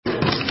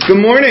Good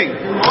morning.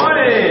 Good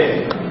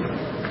morning.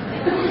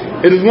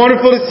 It is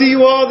wonderful to see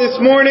you all this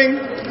morning.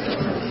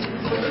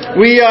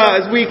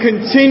 As we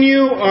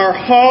continue our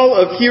Hall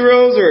of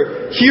Heroes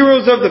or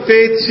Heroes of the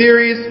Faith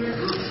series,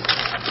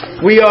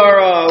 we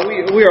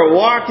are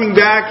walking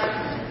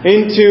back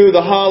into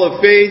the Hall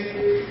of Faith.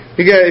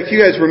 If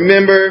you guys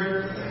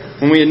remember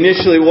when we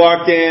initially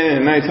walked in,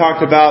 and I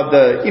talked about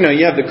you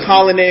have the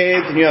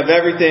colonnades and you have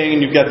everything,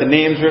 and you've got the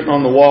names written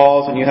on the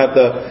walls, and you have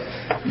the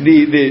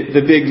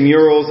big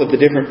murals of the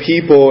different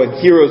people and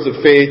heroes of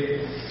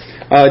faith.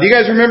 Do you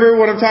guys remember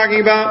what I'm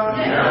talking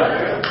about?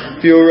 Yeah.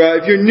 If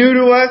you're new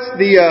to us,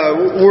 we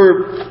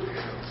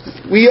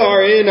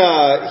are in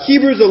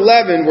Hebrews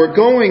 11. We're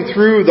going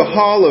through the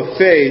Hall of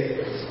Faith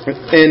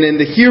and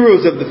in the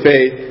heroes of the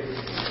faith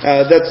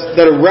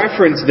that are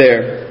referenced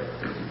there.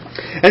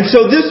 And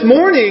so this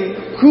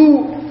morning,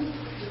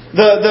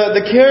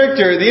 the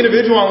character, the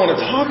individual I want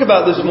to talk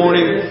about this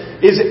morning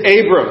is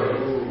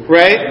Abram,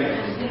 right?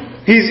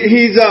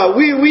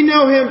 We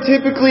know him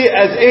typically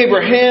as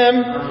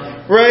Abraham,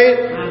 right?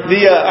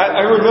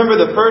 I remember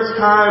the first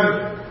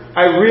time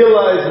I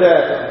realized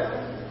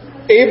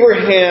that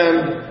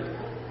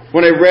Abraham,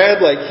 when I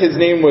read his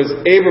name was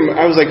Abram,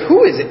 I was like,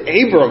 who is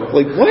Abram?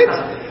 What?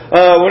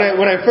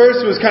 When I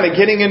first was kind of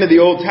getting into the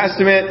Old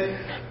Testament,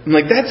 I'm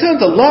like, that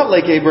sounds a lot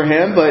like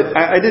Abraham, but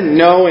I didn't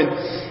know. And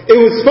it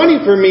was funny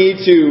for me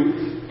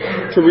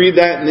to read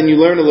that, and then you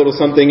learn a little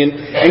something.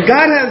 And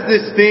God has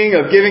this thing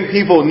of giving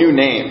people new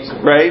names,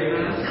 right?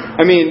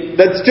 I mean,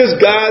 that's just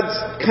God's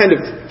kind of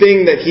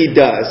thing that He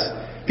does.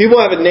 People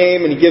have a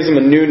name, and He gives them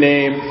a new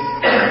name.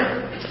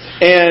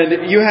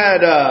 And you had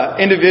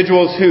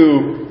individuals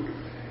who,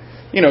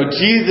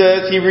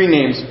 Jesus, He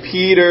renames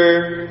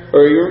Peter,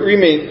 or He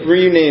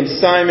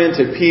renames Simon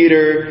to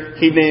Peter.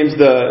 He names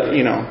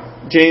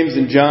James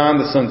and John,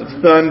 the sons of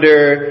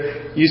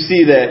thunder. You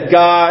see that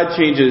God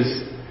changes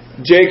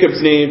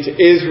Jacob's name to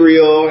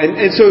Israel.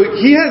 And so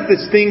He has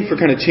this thing for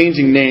kind of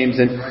changing names.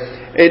 And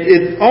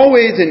it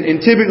always and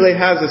typically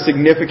has a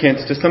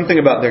significance to something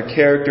about their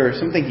character or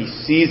something He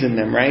sees in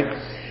them, right?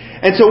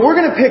 And so we're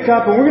going to pick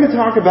up and we're going to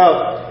talk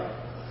about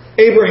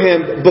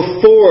Abraham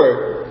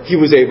before he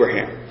was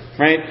Abraham,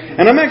 right?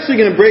 And I'm actually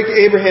going to break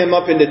Abraham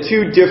up into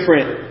two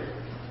different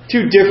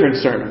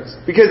sermons,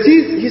 because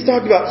he's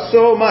talked about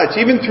so much.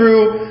 Even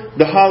through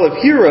the Hall of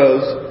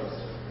Heroes,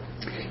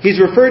 he's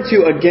referred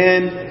to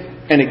again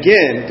and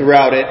again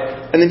throughout it,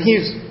 and then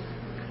he's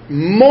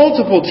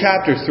multiple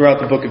chapters throughout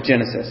the book of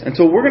Genesis. And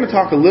so we're going to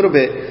talk a little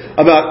bit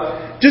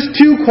about just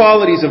two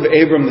qualities of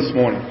Abram this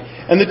morning.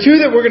 And the two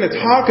that we're going to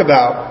talk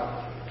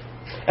about,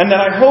 and that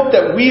I hope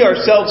that we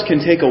ourselves can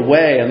take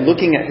away and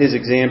looking at his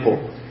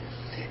example,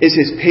 is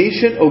his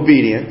patient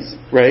obedience,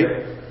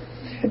 right?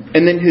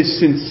 And then his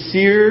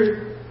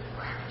sincere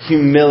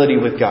humility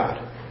with God,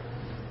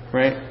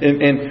 right?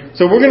 And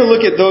so we're going to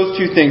look at those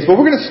two things. But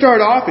we're going to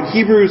start off in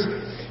Hebrews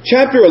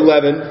chapter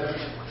 11.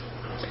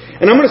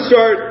 And I'm going to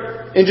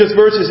start in just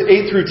verses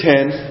 8 through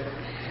 10.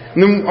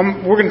 And then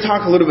we're going to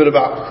talk a little bit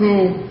about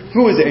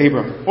who is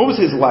Abram? What was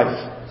his life?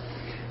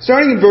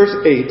 Starting in verse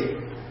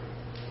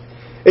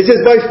 8. It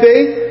says, by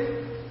faith,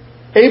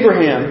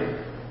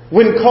 Abraham,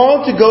 when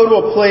called to go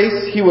to a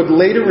place he would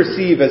later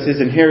receive as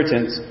his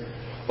inheritance,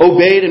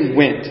 obeyed and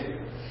went,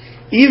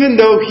 even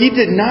though he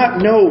did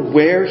not know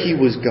where he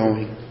was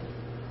going.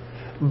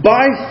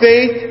 By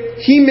faith,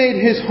 he made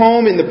his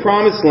home in the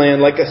promised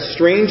land like a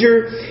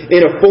stranger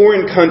in a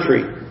foreign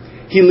country.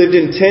 He lived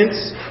in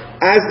tents,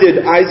 as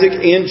did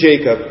Isaac and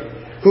Jacob,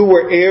 who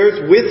were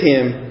heirs with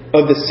him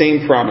of the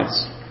same promise.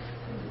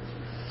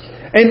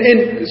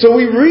 And so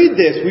we read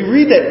this. We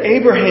read that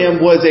Abraham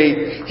was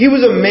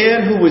a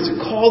man who was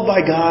called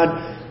by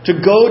God to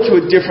go to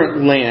a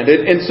different land.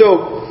 And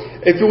so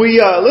if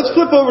let's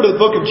flip over to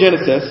the book of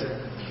Genesis.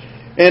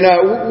 And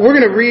we're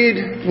going to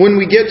read, when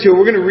we get to it,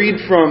 we're going to read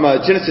from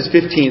Genesis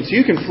 15. So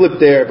you can flip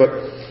there.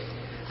 But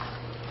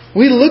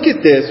we look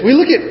at this. We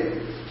look at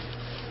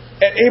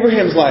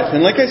Abraham's life.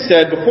 And like I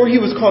said, before he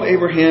was called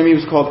Abraham, he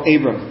was called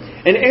Abram.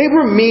 And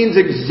Abram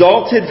means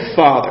exalted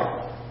father.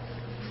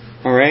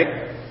 All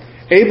right?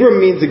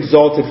 Abram means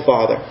exalted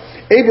father.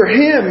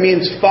 Abraham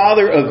means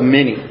father of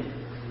many.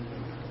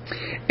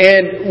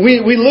 And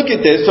we look at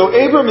this. So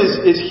Abram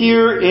is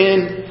here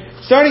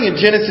starting in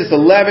Genesis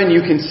 11, you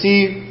can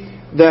see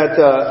that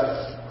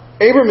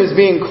Abram is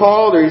being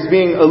called, or he's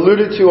being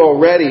alluded to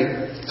already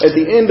at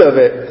the end of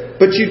it.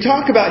 But you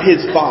talk about his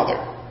father.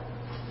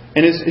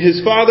 And his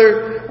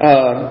father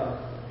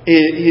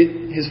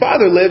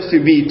lives to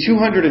be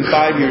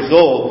 205 years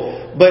old.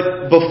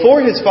 But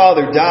before his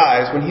father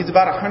dies, when he's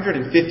about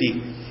 150,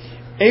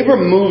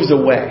 Abram moves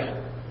away.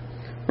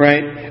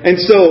 Right? And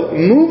so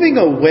moving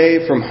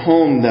away from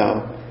home,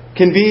 though,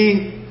 can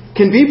be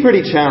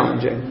pretty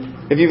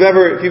challenging. If you've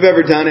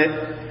ever done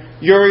it,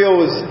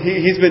 Uriel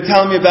he's been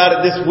telling me about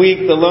it this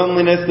week, the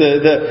loneliness,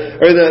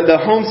 the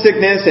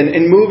homesickness,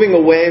 and moving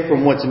away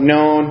from what's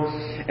known,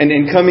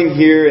 and coming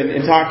here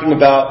and talking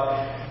about,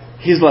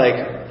 he's like,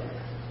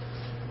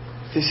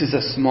 this is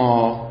a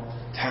small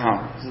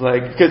town. It's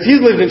like, because he's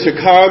lived in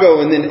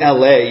Chicago and then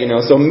LA,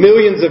 so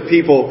millions of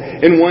people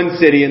in one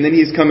city, and then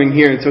he's coming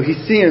here, and so he's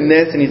seeing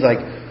this, and he's like,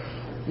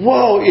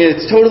 whoa,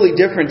 it's totally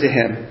different to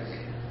him.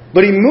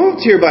 But he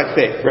moved here by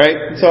faith,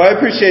 right? So I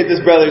appreciate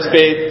this brother's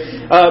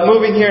faith,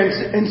 moving here,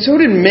 and so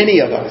did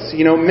many of us.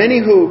 Many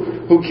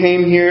who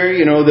came here,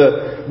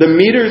 the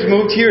Meters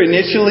moved here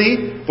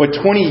initially,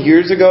 20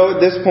 years ago at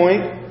this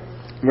point?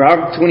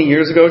 Rob, 20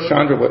 years ago,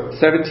 Chandra,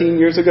 17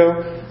 years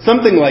ago?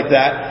 Something like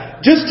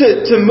that. Just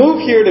to move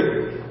here,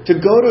 to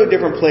go to a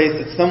different place,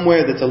 it's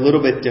somewhere that's a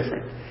little bit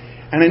different.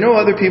 And I know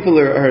other people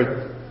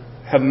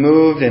have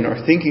moved and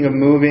are thinking of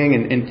moving.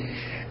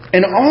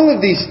 And all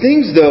of these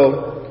things,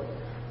 though,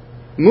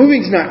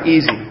 moving's not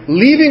easy.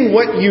 Leaving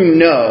what you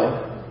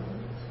know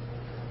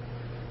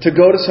to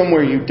go to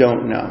somewhere you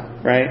don't know,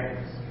 right?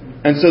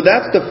 And so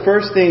that's the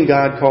first thing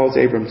God calls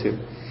Abram to.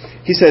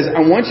 He says,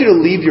 I want you to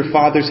leave your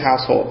father's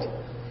household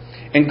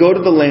and go to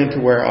the land to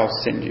where I'll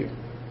send you.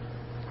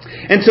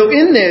 And so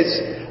in this,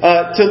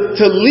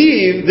 to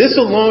leave, this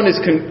alone is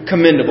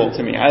commendable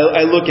to me.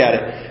 I look at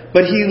it.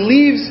 But he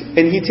leaves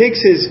and he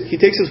takes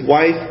his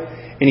wife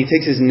and he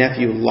takes his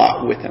nephew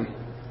Lot with him.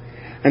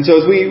 And so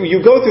as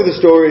you go through the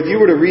story, if you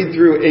were to read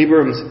through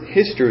Abram's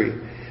history,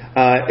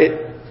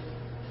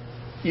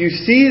 you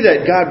see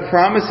that God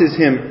promises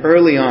him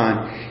early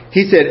on.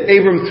 He said,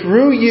 Abram,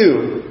 through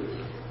you,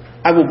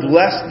 I will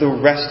bless the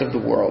rest of the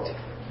world.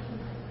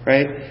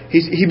 Right?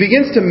 He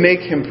begins to make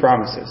him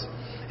promises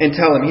and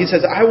tell him. He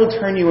says, I will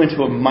turn you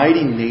into a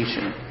mighty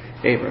nation,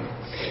 Abram.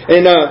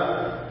 And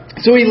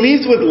so he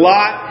leaves with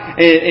Lot,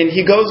 and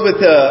he goes with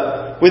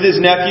his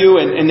nephew,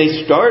 and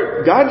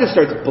God just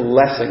starts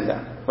blessing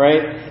them.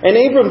 Right? And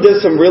Abram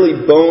does some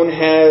really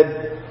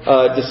bonehead,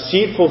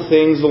 deceitful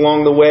things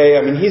along the way.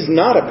 I mean, he's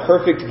not a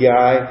perfect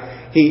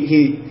guy.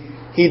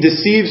 He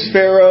deceives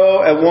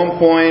Pharaoh at one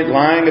point,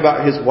 lying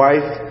about his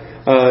wife.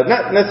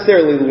 Not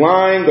necessarily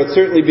lying, but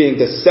certainly being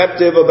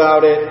deceptive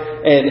about it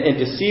and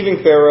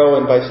deceiving Pharaoh,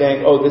 and by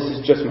saying, oh, this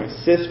is just my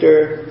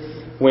sister,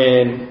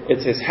 when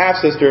it's his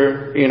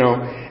half-sister,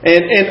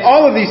 and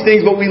all of these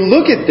things. But we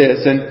look at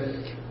this,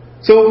 and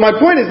so my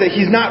point is that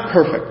he's not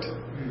perfect.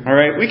 All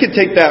right? We could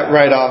take that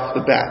right off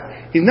the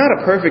bat. He's not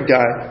a perfect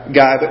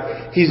guy,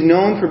 but he's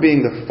known for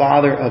being the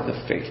father of the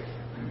faith.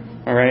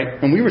 All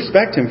right? And we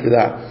respect him for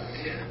that.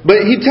 But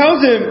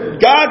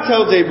God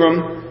tells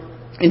Abram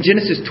in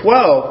Genesis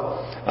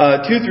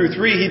 12, 2 through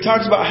 3, he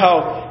talks about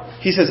how,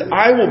 he says,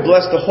 I will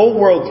bless the whole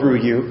world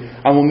through you.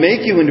 I will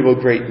make you into a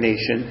great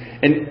nation.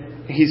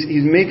 And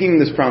he's making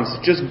this promise.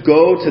 Just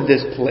go to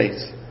this place.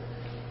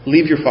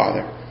 Leave your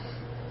father.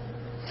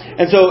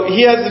 And so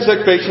he has this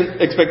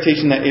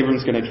expectation that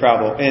Abram's going to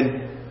travel.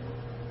 And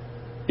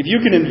if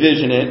you can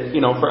envision it,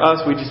 for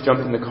us, we just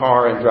jump in the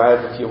car and drive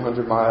a few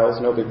hundred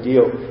miles. No big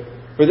deal.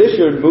 For this,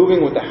 you're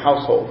moving with a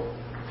household.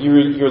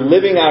 You're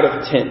living out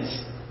of tents.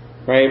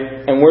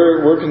 Right? And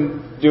we're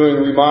doing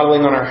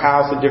remodeling on our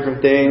house and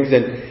different things,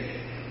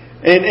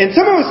 and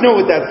some of us know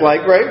what that's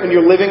like, right? When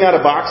you're living out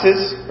of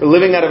boxes or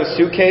living out of a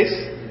suitcase,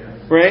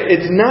 right?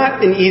 It's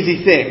not an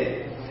easy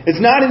thing.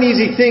 It's not an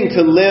easy thing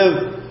to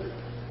live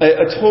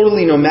a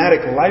totally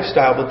nomadic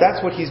lifestyle, but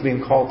that's what he's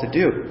being called to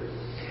do.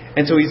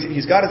 And so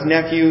he's got his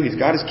nephew, he's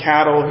got his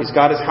cattle, he's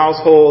got his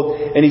household,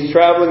 and he's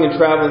traveling and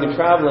traveling and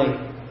traveling.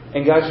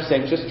 And God's just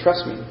saying, just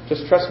trust me.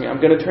 Just trust me. I'm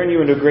going to turn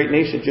you into a great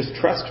nation. Just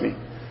trust me.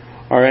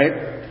 All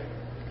right?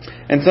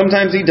 And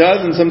sometimes he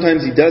does, and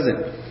sometimes he doesn't.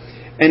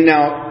 And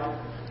now,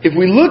 if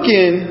you're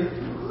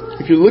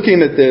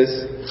looking at this,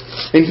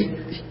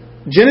 in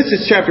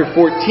Genesis chapter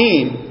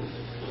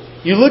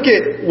 14, you look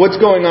at what's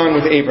going on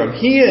with Abram.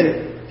 He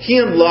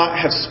and Lot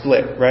have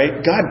split,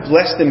 right? God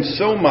blessed them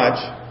so much.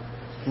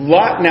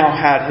 Lot now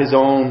had his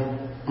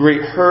own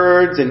great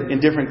herds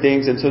and different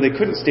things, and so they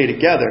couldn't stay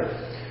together.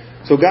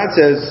 So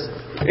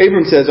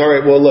Abram says, all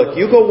right, well, look,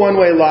 you go one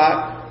way,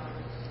 Lot,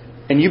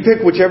 and you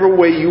pick whichever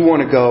way you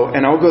want to go,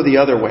 and I'll go the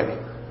other way.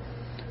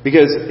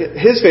 Because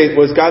his faith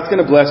was, God's going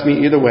to bless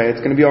me either way. It's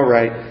going to be all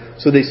right.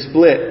 So they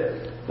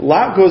split.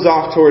 Lot goes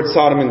off towards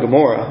Sodom and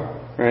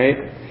Gomorrah, right?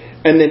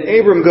 And then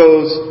Abram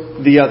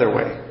goes the other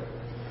way.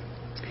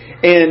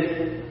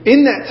 And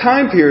in that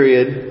time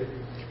period,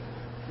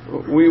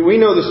 we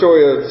know the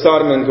story of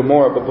Sodom and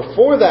Gomorrah, but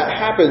before that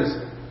happens,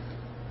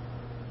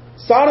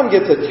 Sodom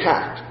gets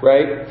attacked,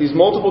 right? These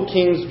multiple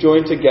kings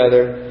join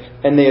together,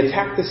 and they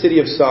attack the city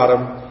of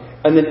Sodom.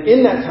 And then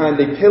in that time,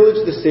 they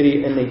pillage the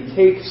city and they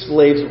take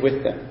slaves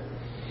with them.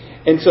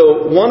 And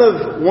so one of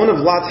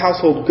Lot's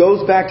household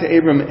goes back to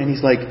Abram and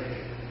he's like,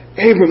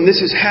 Abram,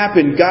 this has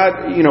happened.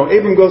 God,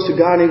 Abram goes to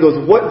God and he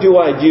goes, what do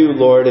I do,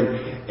 Lord?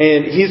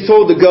 And he's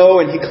told to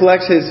go and he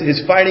collects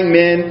his fighting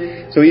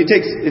men. So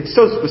it's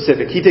so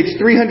specific. He takes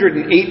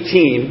 318,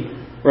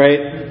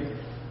 right?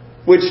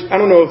 Which I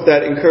don't know if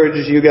that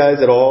encourages you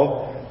guys at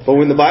all. But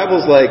when the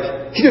Bible's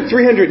like, he took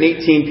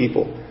 318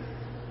 people.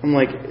 I'm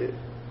like,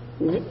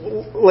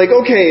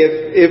 okay,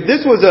 if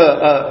this was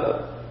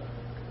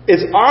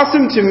it's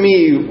awesome to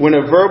me when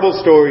a verbal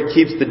story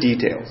keeps the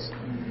details.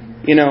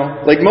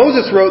 Like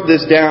Moses wrote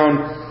this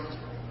down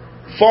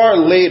far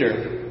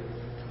later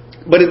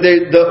But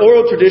the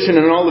oral tradition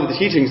and all of the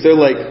teachings, they're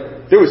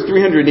like, there was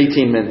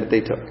 318 men that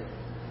they took.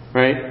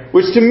 Right?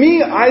 Which to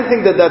me, I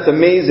think that that's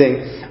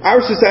amazing.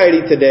 Our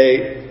society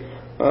today,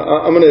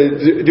 I'm going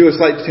to do a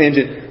slight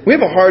tangent. We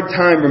have a hard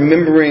time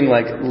remembering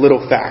like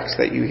little facts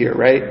that you hear,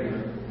 right?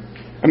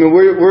 I mean,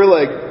 we're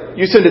like,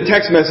 you send a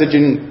text message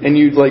and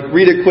you like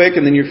read it quick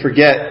and then you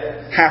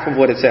forget half of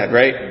what it said,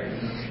 right?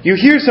 You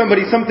hear someone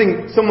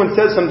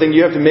says something,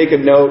 you have to make a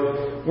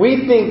note.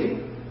 We think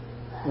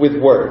with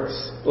words,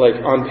 like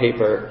on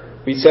paper.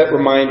 We set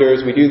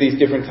reminders, we do these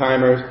different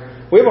timers.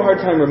 We have a hard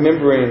time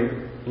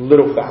remembering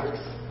little facts.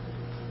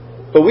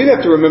 But we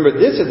have to remember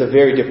this is a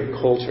very different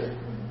culture.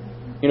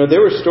 You know,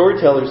 there were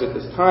storytellers at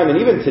this time, and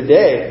even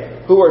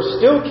today, who are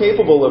still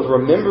capable of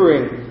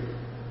remembering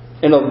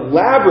an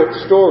elaborate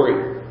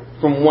story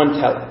from one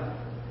telling.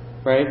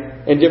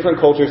 Right? In different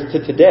cultures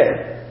to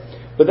today.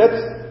 But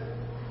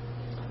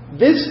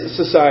this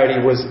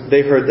society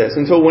they heard this.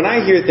 And so when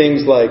I hear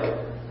things like,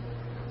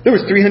 there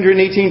was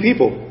 318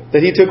 people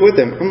that he took with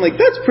him, I'm like,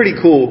 that's pretty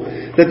cool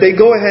that they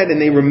go ahead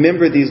and they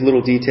remember these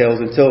little details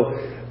until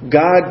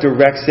God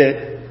directs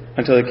it,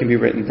 until it can be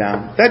written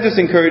down. That just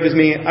encourages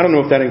me. I don't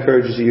know if that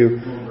encourages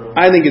you.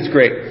 I think it's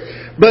great.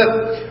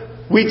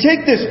 But we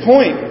take this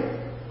point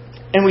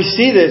and we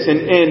see this,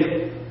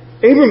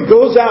 and Abram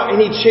goes out and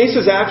he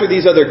chases after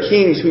these other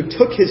kings who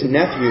took his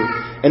nephew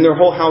and their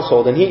whole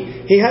household. And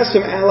he has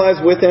some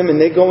allies with him, and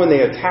they go and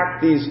they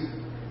attack these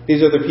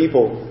other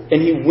people.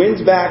 And he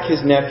wins back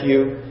his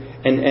nephew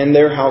and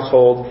their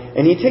household,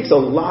 and he takes a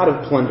lot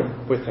of plunder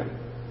with him.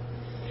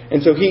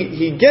 And so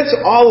he gets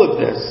all of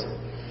this.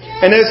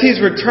 And as he's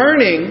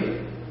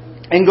returning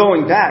and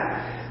going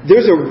back,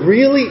 there's a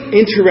really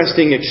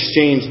interesting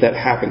exchange that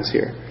happens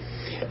here.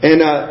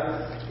 And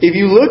if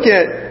you look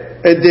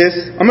at this,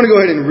 I'm going to go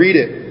ahead and read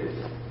it.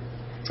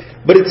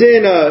 But it's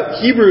in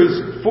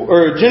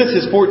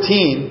Genesis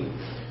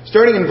 14,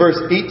 starting in verse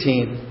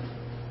 18.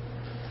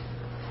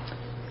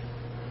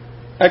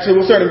 Actually,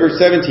 we'll start in verse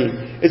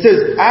 17. It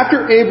says,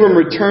 after Abram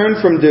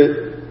returned from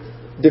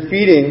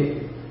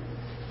defeating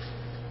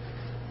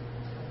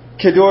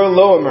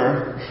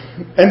Kedorlaomer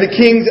and the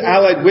kings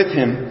allied with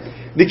him,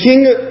 the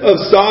king of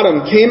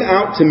Sodom came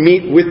out to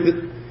meet with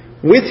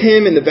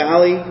him in the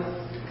valley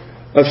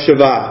of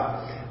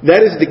Shavah.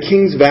 That is the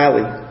king's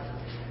valley.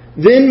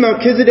 Then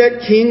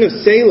Melchizedek, king of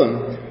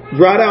Salem,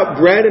 brought out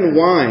bread and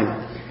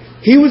wine.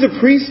 He was a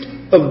priest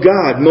of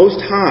God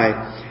Most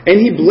High, and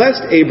he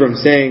blessed Abram,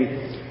 saying,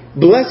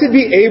 Blessed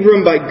be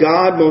Abram by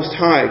God Most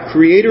High,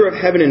 creator of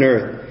heaven and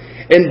earth.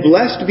 And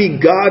blessed be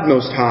God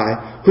Most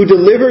High, who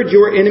delivered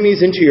your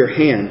enemies into your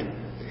hand.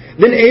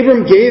 Then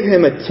Abram gave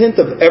him 1/10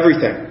 of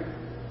everything.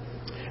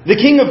 The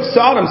king of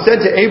Sodom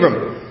said to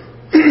Abram,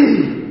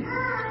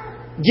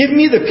 Give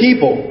me the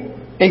people,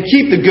 and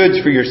keep the goods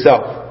for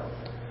yourself.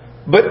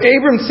 But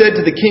Abram said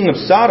to the king of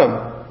Sodom,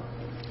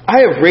 I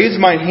have raised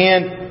my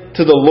hand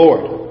to the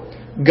Lord,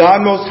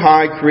 God Most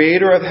High,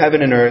 creator of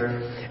heaven and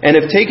earth, and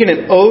have taken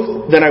an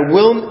oath that I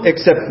will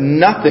accept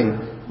nothing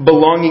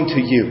belonging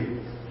to you.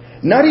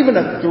 Not even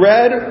a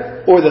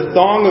thread or the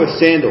thong of a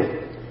sandal,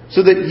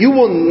 so that you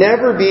will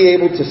never be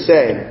able to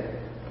say,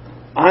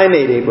 I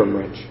made Abram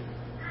rich.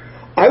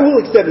 I will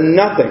accept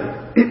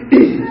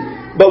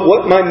nothing but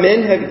what my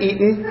men have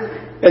eaten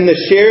and the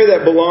share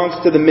that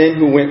belongs to the men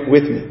who went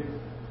with me.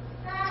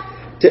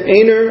 To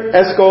Aner,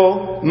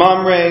 Eshcol,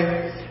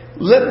 Mamre,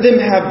 let them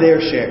have their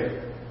share.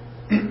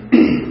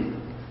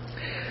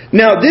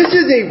 Now, this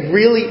is a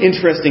really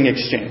interesting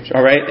exchange,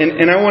 all right?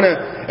 And I want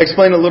to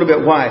explain a little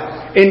bit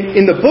why.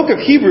 In the book of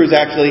Hebrews,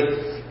 actually,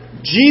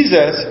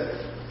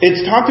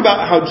 it's talked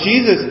about how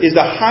Jesus is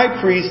the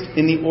high priest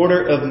in the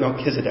order of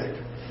Melchizedek.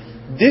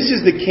 This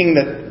is the king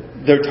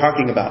that they're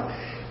talking about.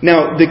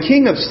 Now, the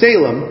king of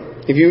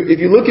Salem, if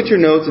you look at your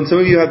notes, and some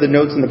of you have the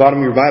notes in the bottom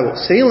of your Bible,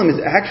 Salem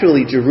is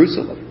actually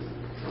Jerusalem,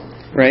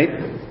 right?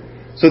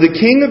 So the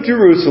king of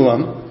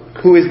Jerusalem,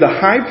 who is the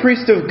high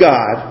priest of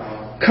God,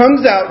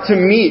 comes out to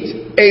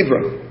meet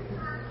Abram.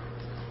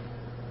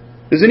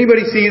 Does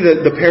anybody see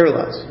the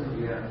parallels?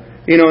 Yeah.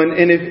 You know,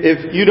 and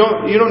if you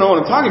don't know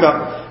what I'm talking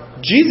about,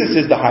 Jesus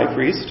is the high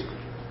priest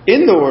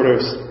in the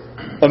orders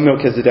of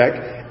Melchizedek,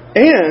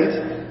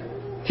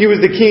 and he was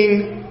the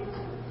king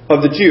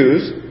of the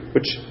Jews,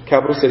 which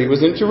capital city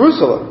was in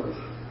Jerusalem.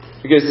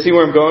 You guys see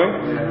where I'm going?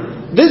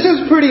 Yeah. This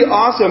is pretty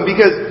awesome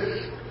because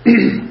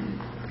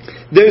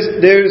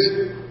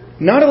there's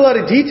not a lot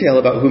of detail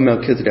about who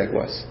Melchizedek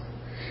was.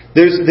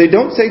 They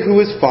don't say who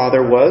his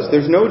father was.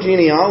 There's no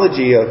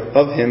genealogy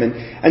of him.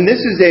 And this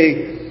is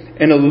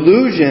an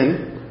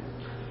allusion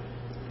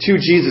to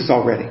Jesus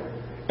already.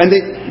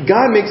 And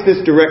God makes this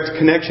direct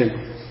connection.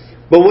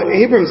 But what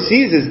Abram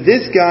sees is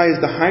this guy is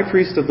the high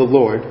priest of the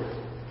Lord,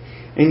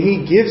 and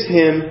he gives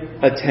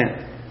him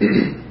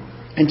 1/10.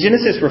 And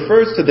Genesis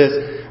refers to this,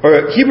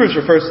 or Hebrews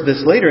refers to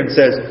this later and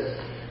says,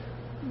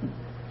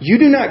 you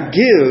do not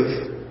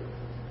give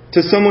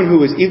to someone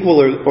who is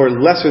equal or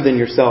lesser than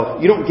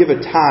yourself. You don't give a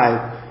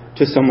tithe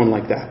to someone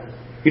like that.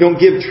 You don't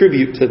give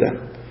tribute to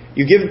them.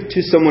 You give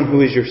to someone who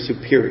is your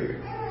superior.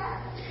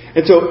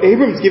 And so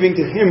Abram's giving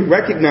to him,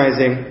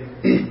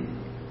 recognizing,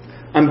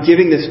 I'm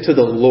giving this to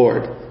the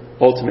Lord,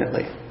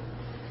 ultimately.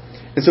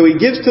 And so he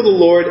gives to the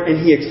Lord and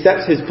he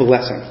accepts his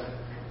blessing.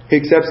 He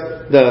accepts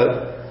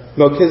the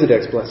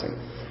Melchizedek's blessing.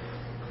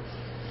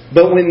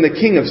 But when the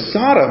king of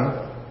Sodom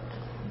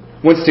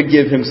wants to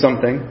give him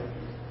something,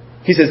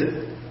 he says,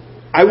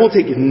 I will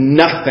take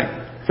nothing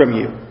from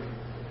you.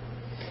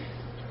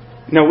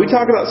 Now we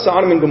talk about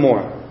Sodom and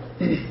Gomorrah,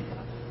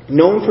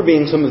 known for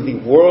being some of the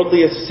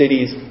worldliest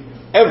cities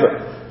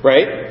ever,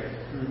 right?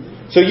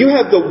 So you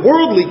have the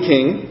worldly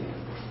king,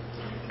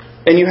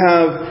 and you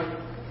have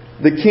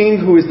the king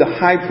who is the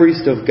high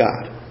priest of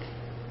God.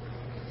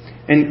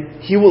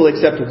 And he will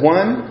accept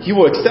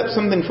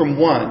something from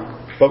one,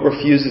 but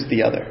refuses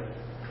the other.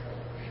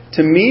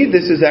 To me,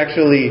 this is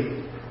actually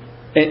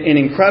an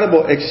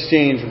incredible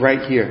exchange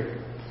right here.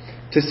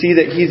 To see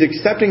that he's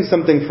accepting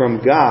something from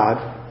God,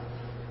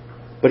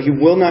 but he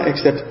will not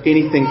accept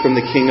anything from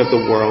the king of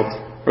the world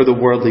or the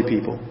worldly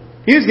people.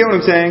 You guys get what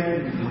I'm saying?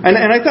 And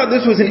I thought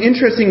this was an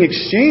interesting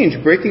exchange,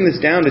 breaking this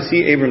down to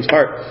see Abram's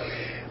heart.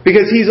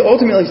 Because he's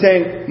ultimately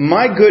saying,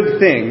 my good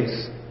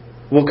things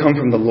will come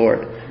from the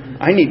Lord.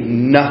 I need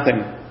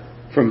nothing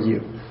from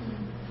you.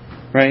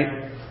 Right?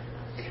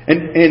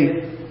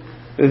 And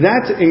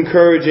that's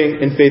encouraging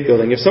and faith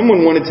building. If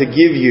someone wanted to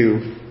give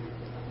you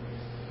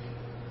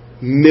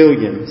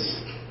millions,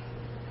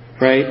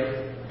 right?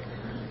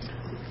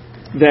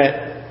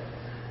 That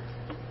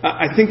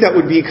I think that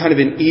would be kind of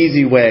an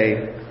easy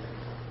way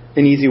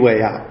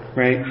out,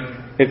 right?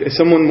 If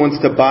someone wants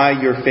to buy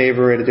your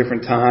favor at a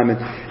different time,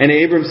 and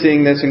Abram's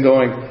seeing this and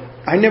going,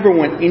 I never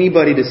want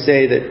anybody to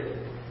say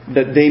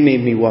that they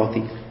made me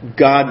wealthy.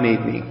 God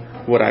made me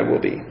what I will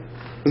be.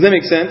 Does that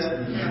make sense?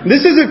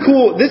 This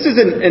is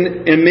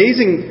an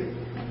amazing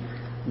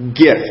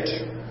gift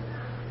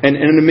and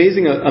an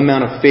amazing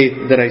amount of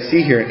faith that I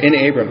see here in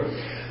Abram.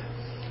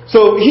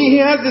 So he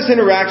has this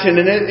interaction,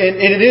 and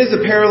it is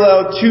a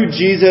parallel to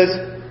Jesus.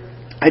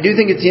 I do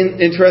think it's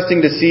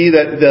interesting to see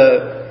that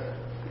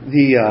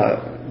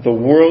the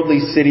worldly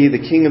city, the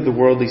king of the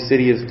worldly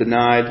city is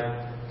denied,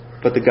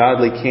 but the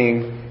godly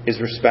king is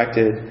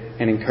respected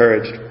and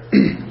encouraged.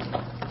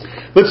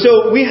 But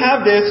so we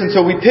have this, and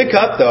so we pick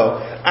up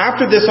though,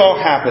 after this all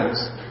happens,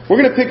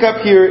 we're going to pick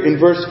up here in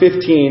verse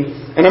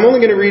 15, and I'm only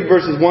going to read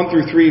verses 1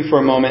 through 3 for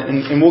a moment,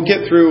 and we'll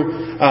get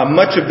through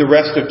much of the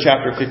rest of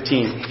chapter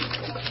 15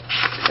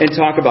 and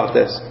talk about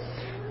this.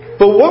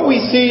 But what we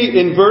see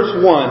in verse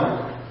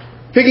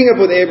 1, picking up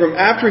with Abram,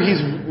 after he's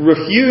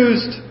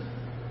refused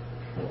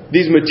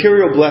these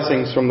material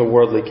blessings from the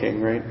worldly king,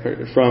 right?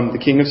 From the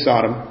king of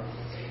Sodom.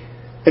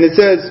 And it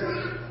says,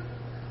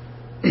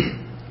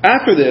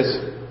 after this,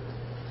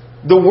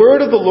 the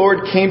word of the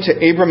Lord came to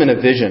Abram in a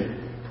vision.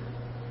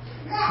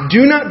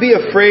 Do not be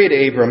afraid,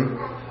 Abram.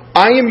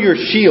 I am your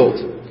shield,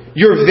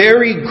 your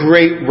very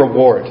great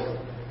reward.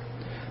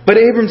 But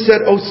Abram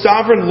said, O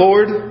sovereign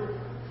Lord,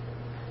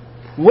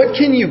 what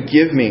can you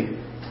give me,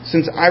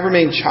 since I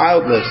remain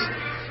childless?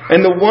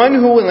 And the one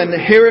who will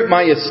inherit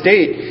my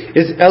estate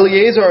is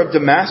Eliezer of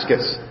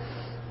Damascus.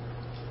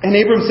 And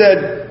Abram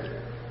said,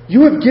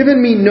 you have given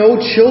me no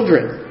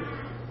children,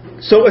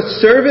 so a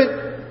servant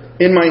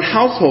in my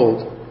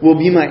household will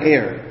be my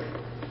heir.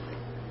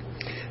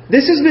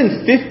 This has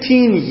been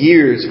 15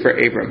 years for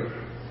Abram.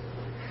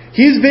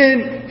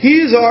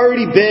 He's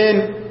already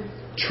been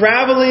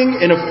traveling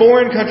in a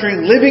foreign country,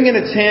 living in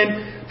a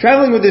tent,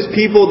 traveling with his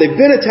people. They've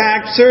been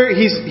attacked.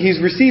 He's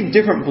received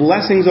different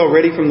blessings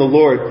already from the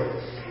Lord.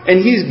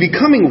 And he's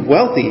becoming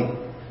wealthy,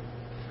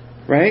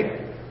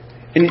 right?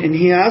 And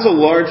he has a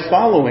large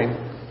following,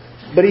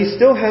 but he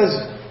still has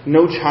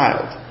no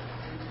child,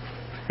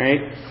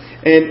 right?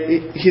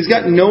 And he's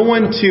got no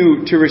one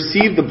to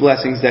receive the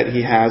blessings that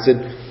he has.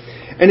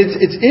 And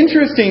it's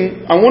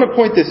interesting, I want to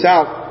point this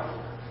out.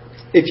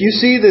 If you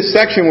see this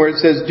section where it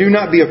says, do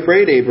not be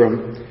afraid,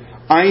 Abram,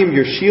 I am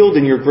your shield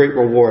and your great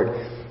reward.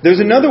 There's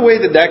another way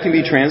that can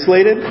be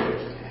translated.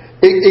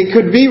 It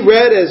could be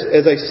read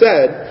as I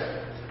said,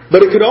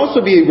 but it could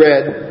also be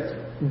read,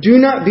 do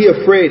not be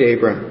afraid,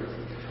 Abram.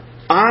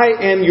 I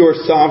am your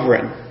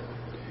sovereign.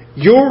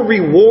 Your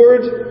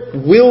reward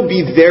will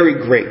be very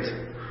great.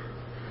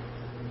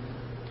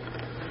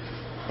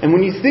 And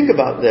when you think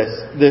about this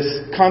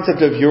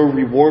concept of your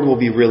reward will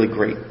be really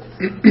great.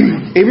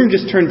 Abram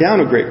just turned down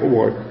a great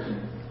reward,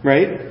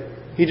 right?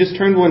 He just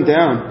turned one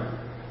down.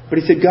 But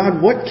he said, God,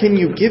 what can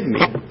you give me?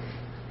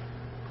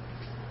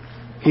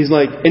 He's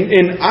like,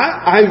 and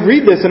I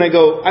read this and I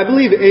go, I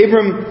believe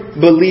Abram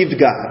believed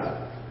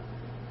God,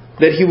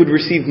 that he would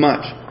receive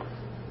much.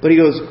 But he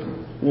goes,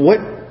 what,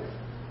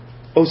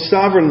 O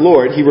sovereign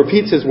Lord, he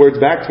repeats his words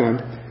back to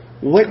him,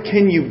 what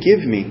can you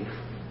give me?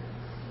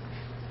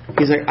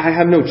 He's like, I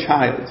have no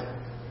child.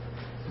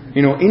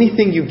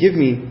 Anything you give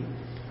me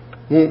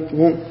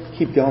won't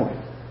keep going.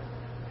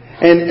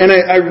 And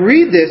I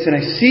read this and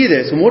I see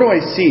this, and what do I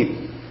see?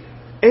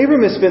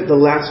 Abram has spent the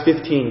last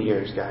 15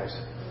 years, guys,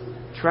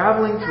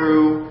 traveling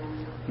through,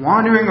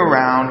 wandering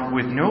around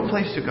with no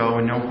place to go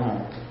and no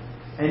home.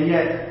 And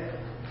yet,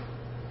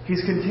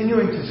 he's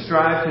continuing to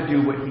strive to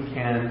do what he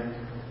can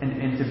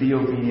and to be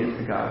obedient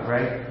to God,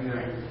 right?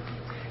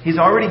 He's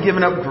already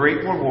given up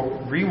great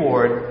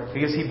reward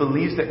because he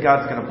believes that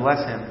God's going to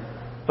bless him,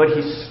 but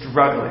he's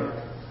struggling.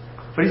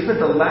 But he spent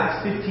the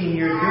last 15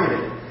 years doing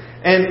it.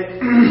 And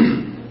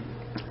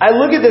I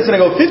look at this and I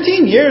go,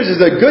 15 years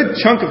is a good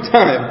chunk of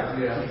time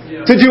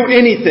to do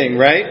anything,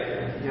 right?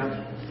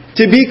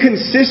 To be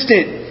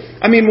consistent.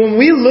 I mean, when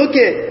we look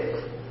at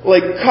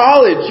like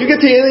college, you get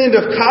to the end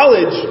of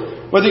college,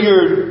 whether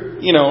you're,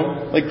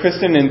 like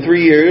Kristen in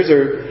 3 years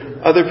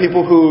or other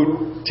people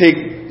who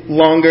take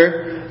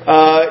longer,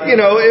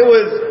 it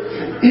was,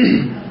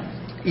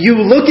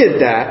 you look at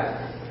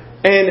that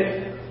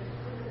and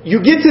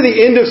you get to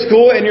the end of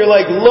school and you're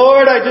like,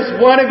 Lord, I just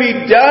want to be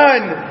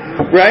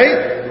done,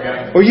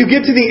 right? Or you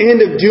get to the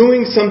end of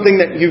doing something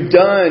that you've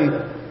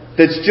done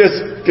that's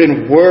just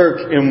been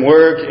work and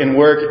work and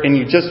work, and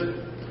you just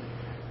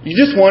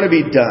want to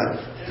be done,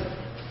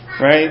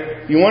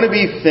 right? You want to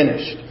be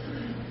finished.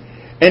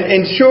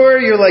 And sure,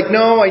 you're like,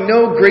 no, I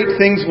know great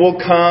things will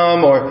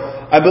come, or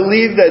I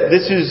believe that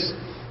this is,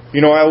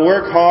 I'll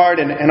work hard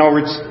and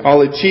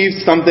I'll achieve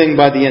something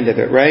by the end of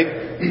it, right?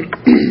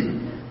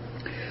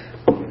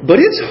 But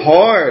it's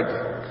hard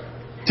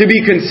to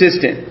be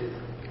consistent.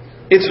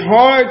 It's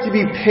hard to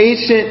be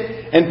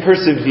patient and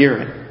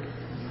persevering.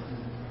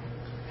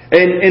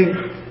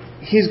 And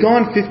he's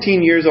gone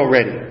 15 years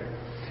already.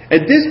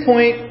 At this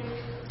point,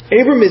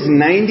 Abram is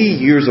 90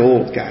 years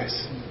old,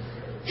 guys.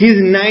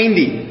 He's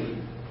 90.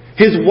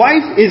 His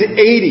wife is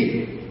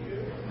 80.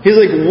 He's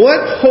like,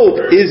 what hope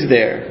is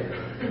there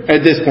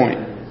at this point?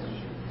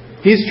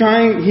 He's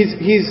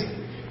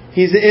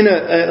in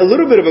a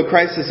little bit of a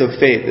crisis of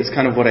faith, is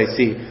kind of what I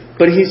see.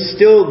 But he's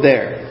still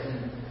there.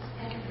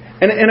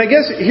 And I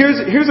guess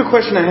here's a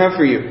question I have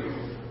for you.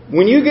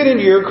 When you get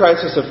into your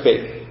crisis of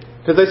faith,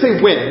 because I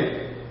say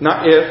when,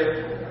 not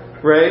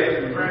if,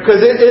 right?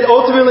 Because it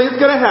ultimately it's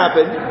going to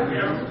happen.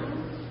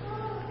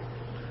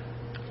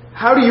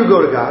 How do you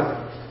go to God?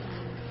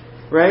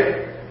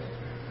 Right?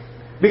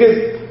 Because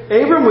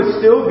Abram was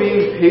still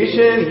being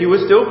patient, he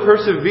was still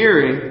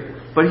persevering,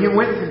 but he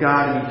went to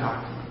God and he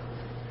talked to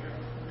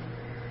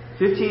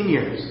him. 15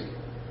 years.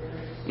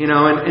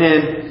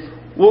 And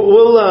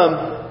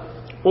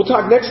we'll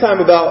talk next time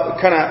about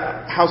kind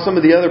of how some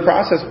of the other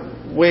process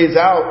weighs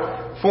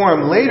out for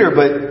him later,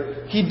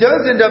 but he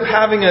does end up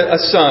having a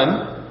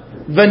son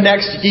the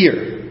next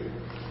year.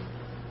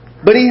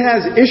 But he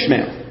has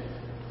Ishmael,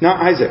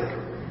 not Isaac.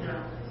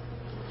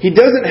 He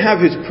doesn't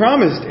have his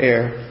promised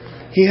heir.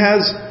 He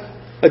has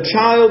a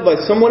child by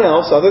someone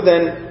else other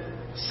than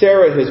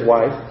Sarah, his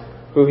wife,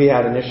 who he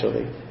had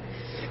initially.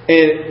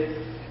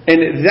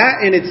 And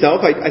that in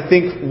itself, I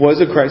think, was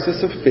a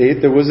crisis of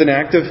faith. There was an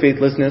act of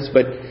faithlessness,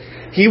 but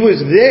he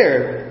was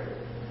there.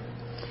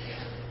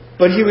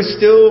 But he was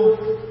still,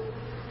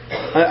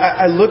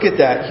 I look at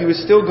that, he was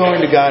still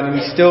going to God, and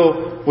he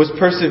still was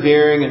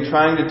persevering and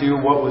trying to do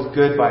what was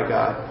good by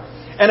God.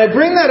 And I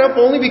bring that up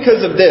only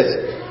because of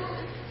this.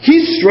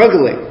 He's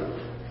struggling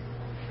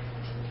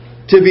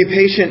to be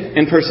patient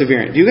and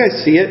perseverant. Do you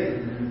guys see it?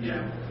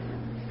 Yeah.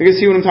 You guys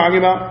see what I'm talking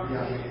about?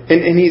 Yeah.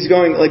 And he's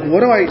going, like,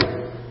 what do I...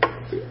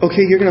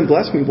 Okay, you're going to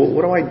bless me, but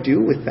what do I do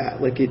with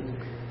that? Like, it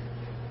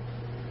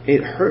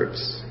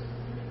hurts.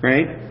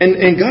 Right?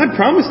 And God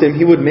promised him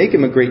he would make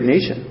him a great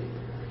nation.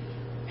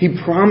 He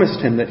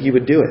promised him that he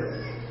would do it.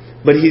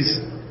 But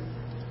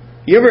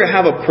you ever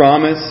have a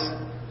promise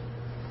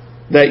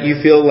that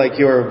you feel like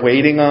you're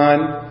waiting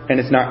on and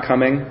it's not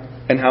coming,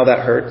 and how that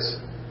hurts?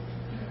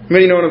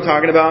 Anybody know what I'm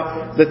talking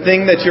about? The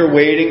thing that you're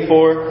waiting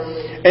for.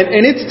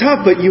 And it's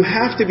tough, but you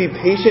have to be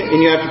patient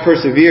and you have to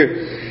persevere.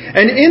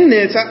 And in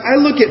this, I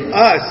look at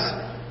us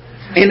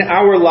in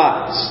our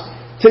lives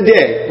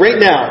today, right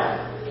now.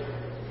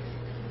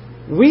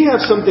 We have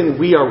something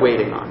we are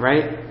waiting on,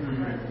 right?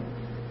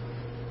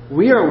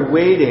 We are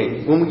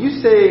waiting. When you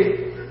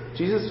say,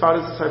 Jesus taught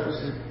his disciples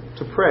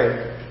to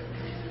pray,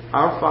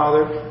 Our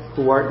Father,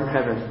 who art in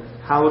heaven,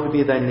 hallowed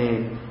be thy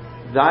name.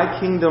 Thy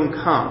kingdom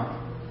come,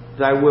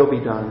 thy will be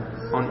done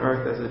on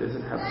earth as it is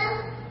in heaven.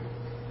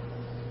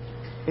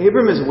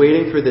 Abram is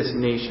waiting for this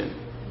nation,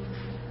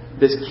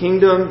 this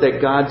kingdom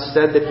that God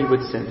said that he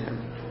would send him.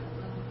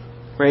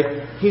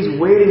 Right? He's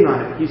waiting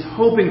on it. He's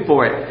hoping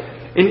for it.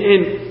 And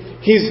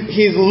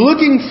he's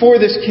looking for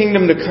this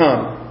kingdom to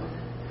come.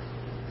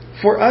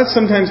 For us,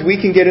 sometimes we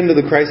can get into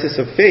the crisis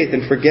of faith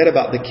and forget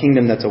about the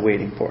kingdom that's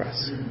awaiting for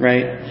us.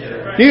 Right?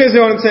 You guys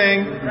know what I'm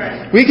saying?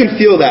 We can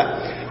feel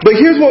that. But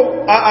here's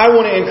what I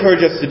want to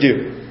encourage us to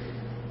do.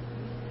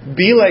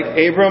 Be like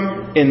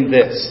Abram in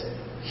this.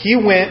 He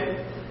went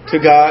to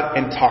God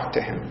and talked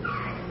to him.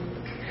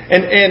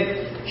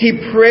 And he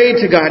prayed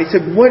to God. He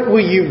said, what will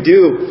you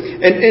do?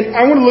 And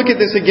I want to look at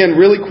this again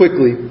really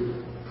quickly.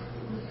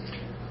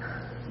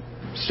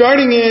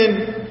 Starting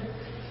in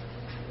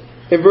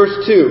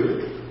verse 2.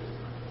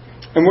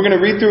 And we're going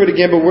to read through it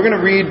again, but we're going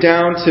to read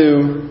down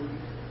to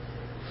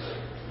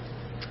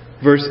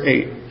verse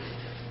 8.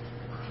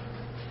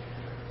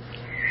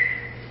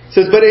 It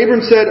says, But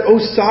Abram said, O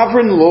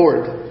sovereign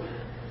Lord,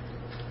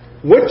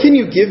 what can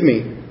you give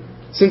me,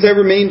 since I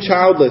remain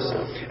childless?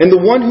 And the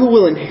one who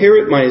will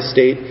inherit my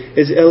estate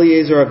is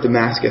Eliezer of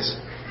Damascus.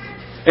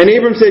 And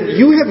Abram said,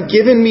 you have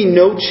given me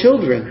no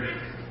children,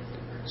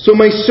 so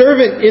my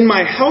servant in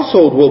my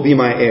household will be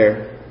my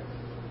heir.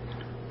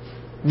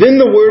 Then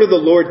the word of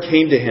the Lord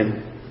came to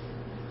him.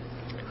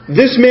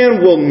 This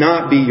man will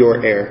not be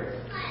your heir,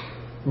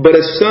 but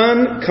a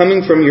son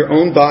coming from your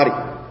own body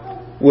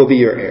will be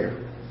your heir.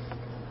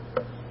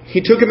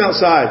 He took him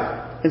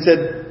outside and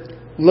said,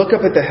 look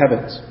up at the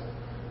heavens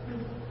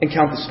and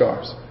count the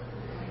stars,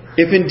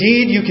 if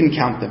indeed you can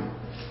count them.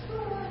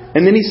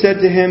 And then he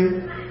said to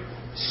him,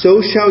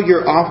 so shall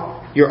your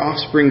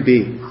offspring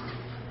be.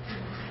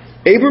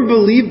 Abram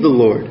believed the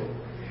Lord,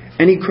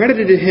 and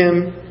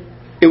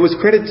it was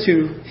credited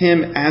to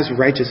him as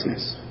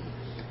righteousness.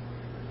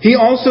 He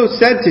also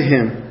said to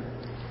him,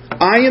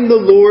 I am the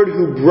Lord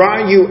who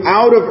brought you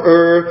out of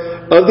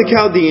Ur of the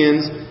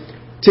Chaldeans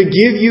to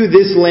give you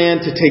this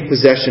land to take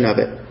possession of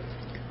it.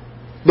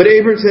 But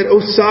Abram said, O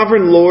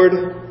sovereign Lord,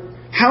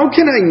 how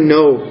can I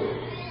know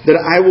that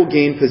I will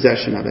gain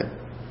possession of it?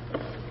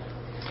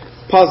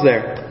 Pause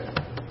there.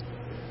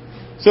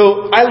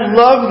 So I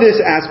love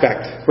this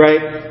aspect,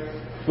 right?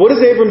 What does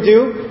Abram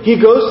do? He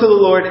goes to the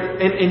Lord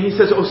and he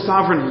says, O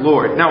sovereign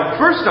Lord. Now,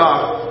 first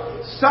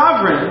off,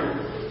 sovereign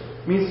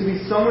means to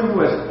be someone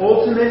who has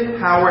ultimate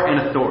power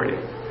and authority.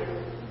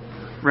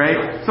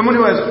 Right? Someone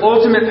who has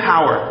ultimate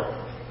power.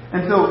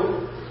 And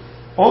so,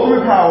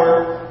 ultimate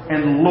power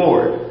and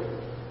Lord.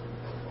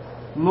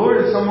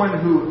 Lord is someone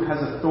who has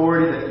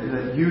authority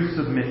that you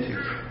submit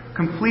to.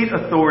 Complete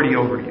authority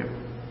over you.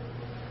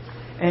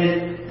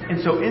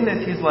 And so in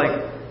this, he's like,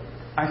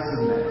 I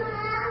submit.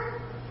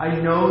 I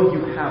know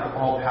you have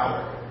all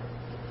power.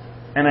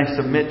 And I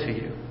submit to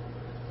you.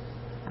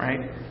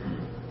 Right?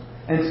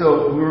 And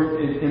so we're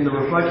in the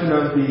reflection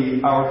of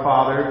the Our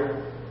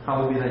Father,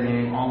 hallowed be thy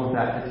name, all of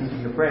that, the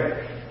teaching to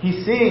pray.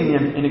 He's seeing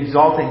him and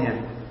exalting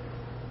him.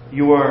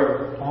 You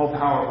are all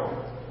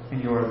powerful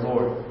and you are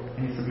Lord.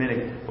 And he's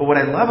submitting. But what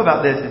I love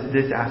about this is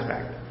this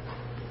aspect.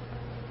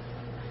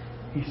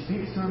 He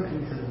speaks to him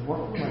and he says,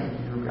 what will I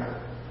do,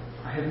 God?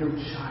 I have no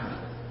child.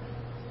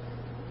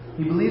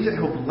 He believes that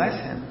he'll bless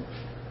him.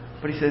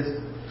 But he says,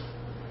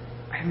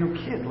 I have no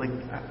kid. Like,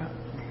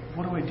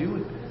 what do I do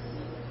with this?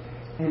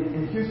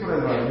 And here's what I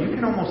love. You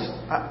can almost,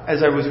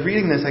 as I was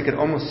reading this, I could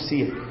almost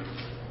see it.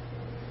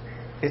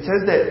 It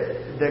says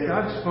that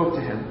God spoke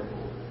to him.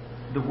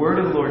 The word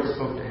of the Lord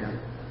spoke to him.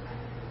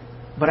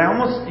 But I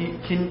almost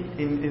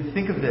can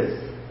think of this.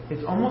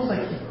 It's almost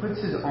like he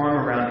puts his arm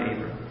around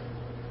Abram.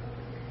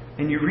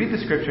 And you read the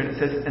scripture and it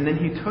says, and then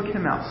he took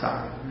him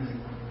outside.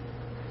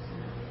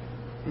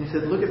 And he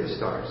said, look at the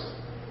stars.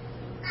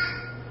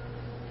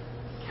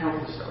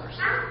 Count the stars.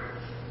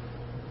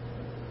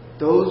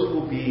 Those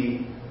will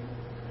be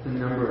the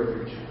number of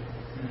your children.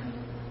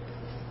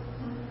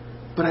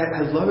 But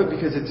I love it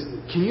because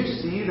can you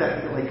see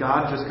that, like,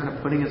 God just kind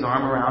of putting his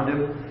arm around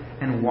him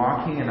and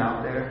walking him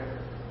out there?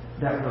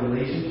 That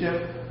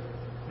relationship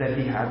that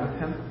he had with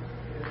him.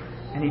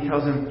 And he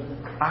tells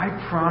him, I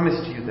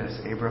promised you this,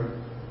 Abram.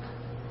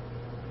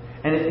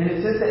 And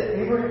it says that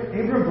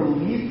Abram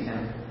believed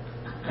him.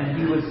 And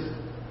he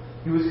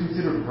was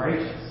considered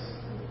righteous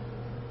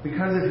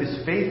because of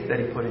his faith that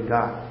he put in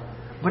God.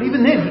 But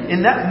even then,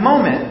 in that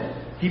moment,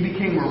 he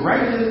became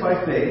righteous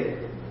by faith.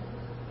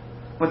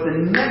 But the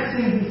next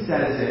thing he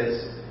says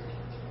is,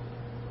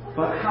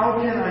 but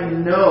how can I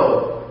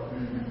know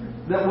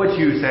that what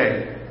you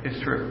say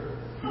is true?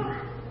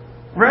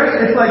 Right?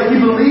 It's like he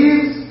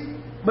believes,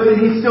 but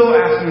then he's still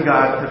asking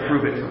God to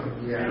prove it to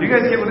him. Yeah. Do you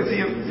guys get see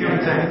what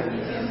I'm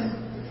saying?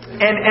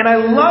 And I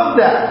love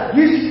that.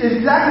 He's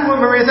exactly what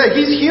Maria said.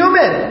 He's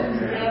human.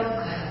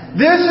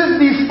 This is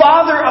the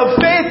father of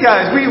faith,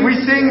 guys. We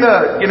sing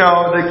the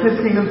Kids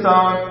Kingdom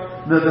song.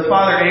 The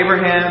father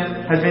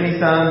Abraham has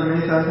many sons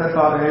have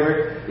father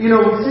Abraham. We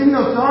sing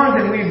those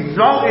songs and we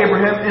exalt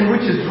Abraham, and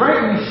which is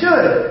right, we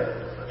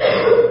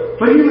should.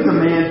 But he was a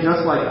man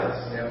just like us.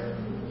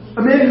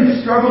 A man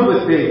who struggled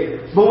with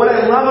faith. But what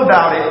I love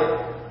about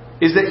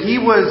it is that he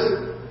was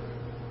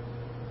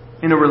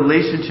in a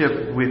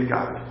relationship with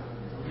God.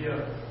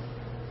 Yeah.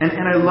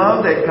 And I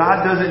love that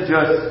God doesn't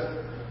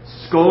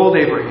just scold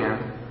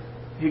Abraham.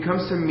 He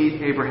comes to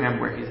meet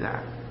Abraham where he's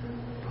at.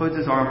 Puts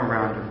his arm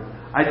around him.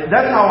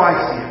 That's how I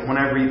see it when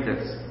I read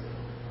this.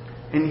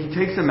 And he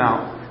takes him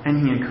out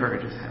and he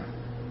encourages him.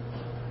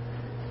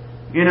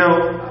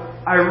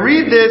 I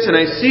read this and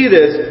I see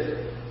this.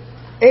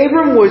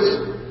 Abram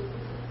was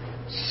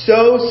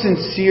so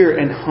sincere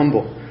and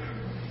humble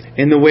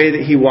in the way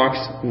that he walks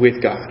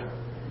with God.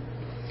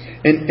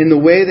 And in the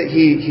way that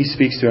he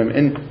speaks to him.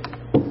 And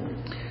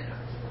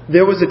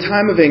there was a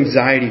time of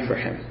anxiety for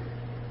him.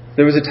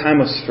 There was a time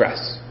of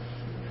stress.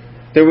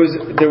 There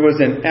was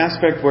an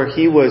aspect where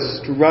he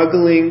was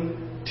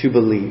struggling to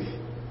believe.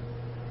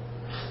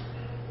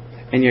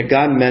 And yet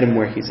God met him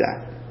where he's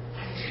at.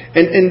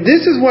 And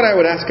this is what I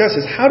would ask us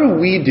is, how do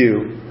we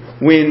do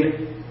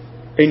when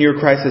in your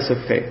crisis of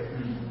faith?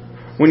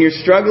 When you're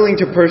struggling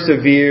to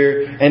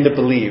persevere and to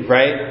believe,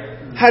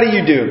 right? How do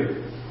you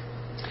do?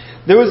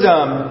 There was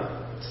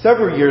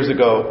several years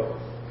ago,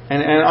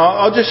 and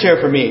I'll just share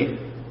for me.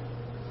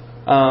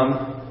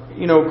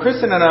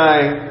 Kristen and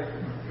I,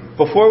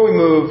 before we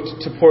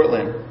moved to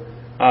Portland,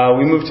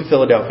 we moved to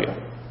Philadelphia,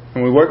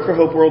 and we worked for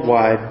Hope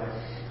Worldwide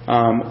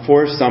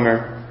for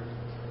summer.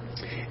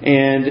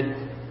 And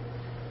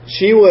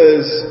she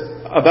was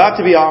about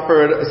to be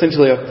offered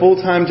essentially a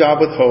full-time job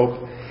with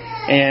Hope,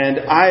 and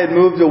I had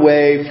moved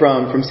away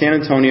from San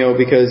Antonio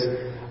because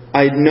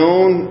I'd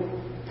known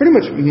pretty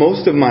much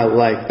most of my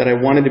life that I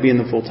wanted to be in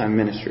the full-time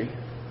ministry.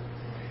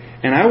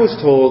 And I was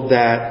told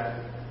that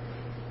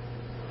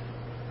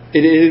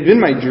it had been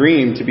my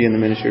dream to be in the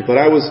ministry, but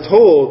I was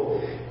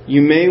told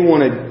you may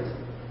want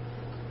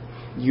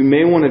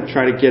to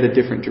try to get a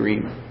different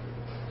dream.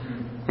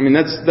 I mean,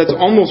 that's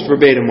almost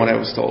verbatim what I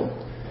was told.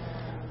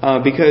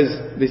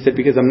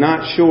 Because I'm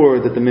not sure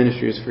that the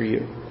ministry is for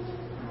you.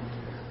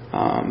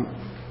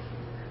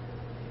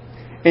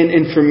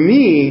 And for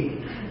me,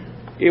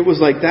 it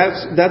was like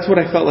that's what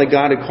I felt like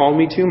God had called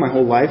me to my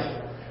whole life.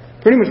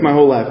 Pretty much my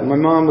whole life. And my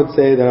mom would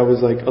say that I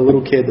was like a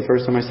little kid the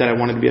first time I said I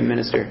wanted to be a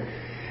minister.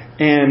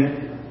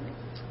 And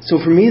so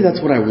for me,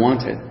 that's what I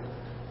wanted.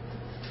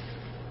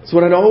 It's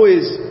what I'd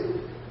always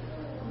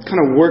kind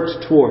of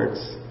worked towards.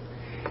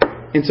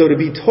 And so to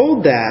be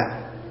told that,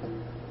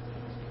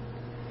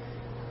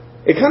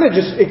 it kind of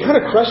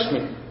crushed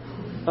me.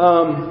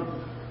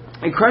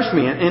 It crushed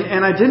me.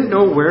 And I didn't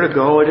know where to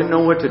go. I didn't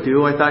know what to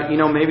do. I thought,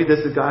 maybe this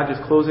is God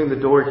just closing the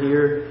door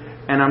here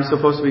and I'm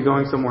supposed to be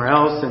going somewhere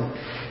else.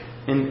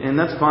 And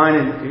that's fine.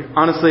 And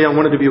honestly, I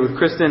wanted to be with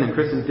Kristen, and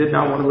Kristen did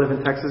not want to live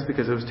in Texas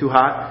because it was too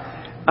hot.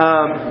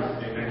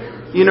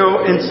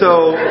 And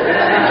so,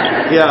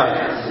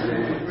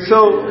 yeah.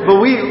 So, but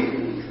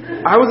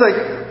I was like,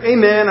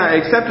 amen, I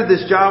accepted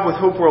this job with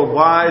Hope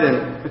Worldwide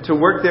and to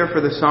work there for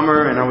the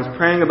summer, and I was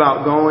praying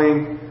about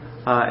going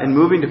and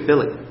moving to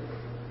Philly.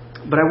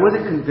 But I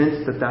wasn't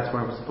convinced that that's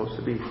where I was supposed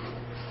to be.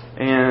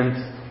 And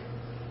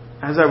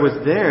as I was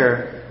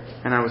there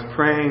and I was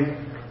praying,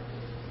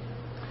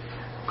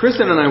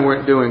 Kristen and I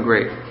weren't doing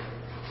great.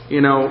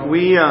 We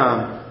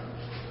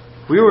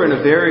were in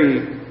a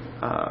very,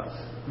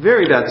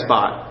 very bad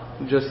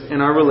spot just in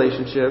our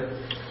relationship.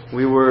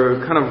 We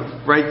were kind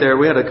of right there.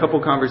 We had a couple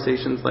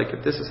conversations like,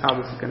 if this is how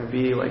this is going to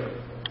be, like,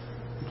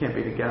 we can't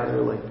be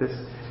together like this.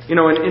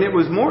 And it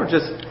was more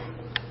just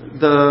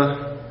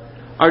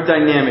our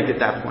dynamic at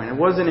that point. It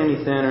wasn't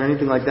anything or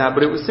anything like that,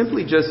 but it was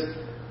simply just,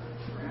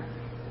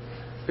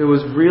 it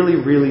was really,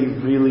 really,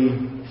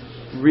 really,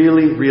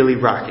 really, really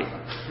rocky.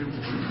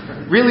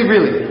 Really,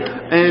 really.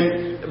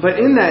 But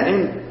in that,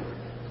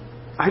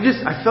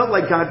 I felt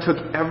like God took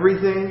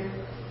everything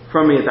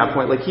from me at that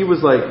point. Like He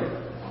was like,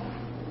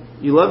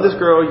 you love this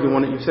girl,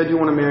 you said you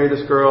want to marry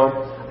this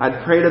girl.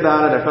 I'd prayed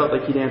about it. I felt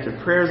like He'd answered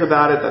prayers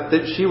about it,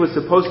 that she was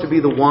supposed to be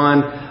the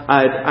one.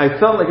 I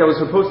felt like I was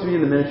supposed to be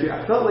in the ministry.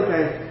 I felt like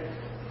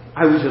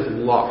I was just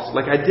lost.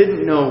 Like I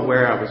didn't know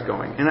where I was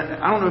going. And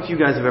I don't know if you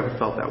guys have ever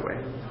felt that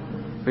way.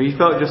 Or you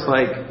felt just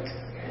like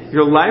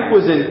your life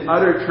was in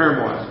utter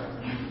turmoil.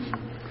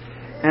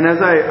 And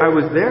as I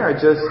was there,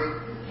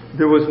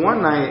 there was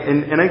one night,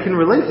 and I can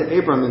relate to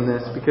Abram in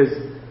this because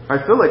I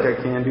feel like I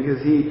can,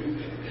 because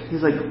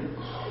he's like,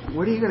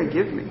 what are you going to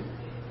give me?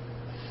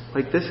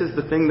 Like, this is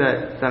the thing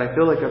that I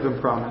feel like I've been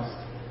promised.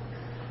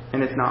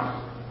 And it's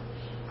not.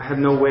 I have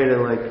no way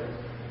to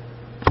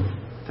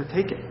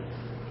take it.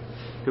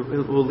 It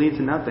will lead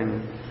to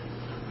nothing.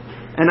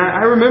 And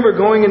I remember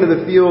going into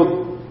the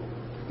field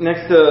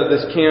next to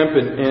this camp,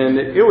 and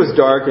it was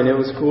dark, and it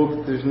was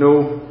cool. There's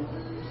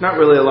not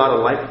really a lot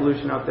of light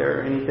pollution out there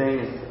or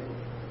anything.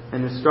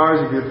 And the stars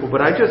are beautiful.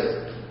 But I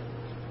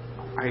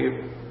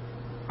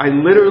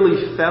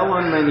literally fell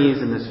on my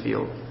knees in this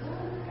field.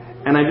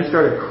 And I just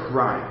started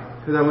crying.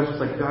 Because I was just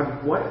like,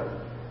 God, what?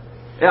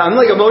 Yeah, I'm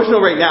like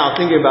emotional right now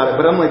thinking about it.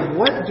 But I'm like,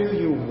 what do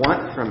you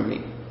want from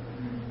me?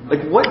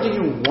 Like, what do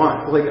you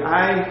want? Like,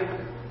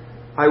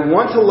 I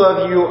want to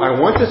love you. I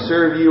want to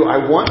serve you. I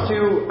want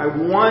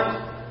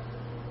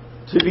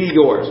to be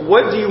yours.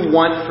 What do you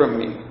want from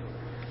me?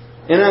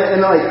 And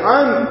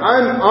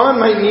I'm on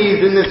my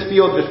knees in this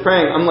field just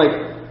praying. I'm like,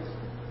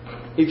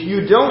 if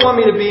you don't want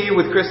me to be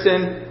with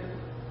Kristen,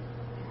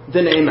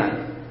 then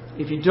amen.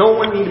 If you don't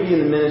want me to be in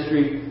the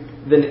ministry,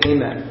 then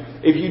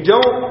amen. If you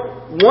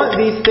don't want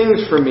these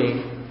things from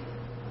me,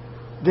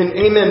 then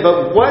amen.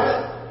 But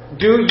what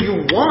do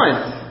you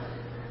want?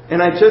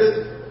 And I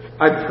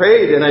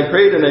prayed and I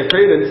prayed and I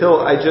prayed until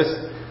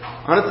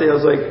honestly, I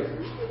was like,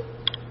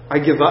 I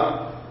give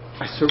up.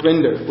 I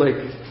surrender.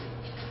 Like,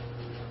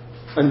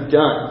 I'm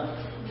done.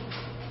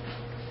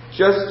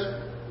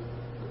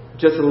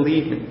 Just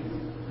leave me.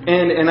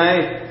 And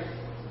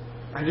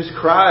I just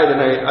cried,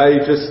 and I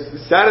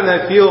just sat in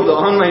that field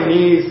on my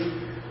knees,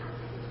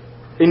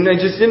 and I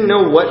just didn't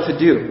know what to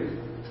do.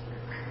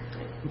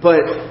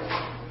 But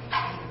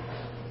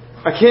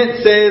I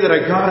can't say that I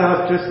got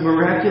up just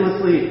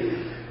miraculously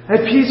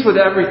at peace with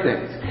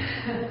everything.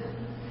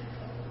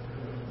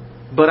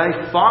 But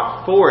I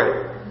fought for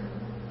it.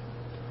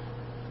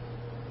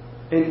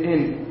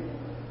 And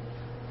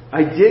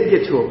I did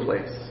get to a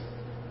place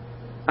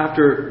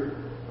after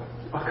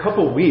a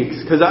couple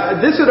weeks, because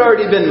this had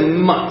already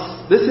been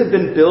months. This had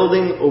been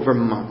building over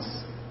months,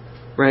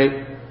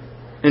 right?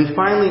 And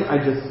finally, I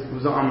just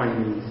was on my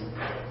knees.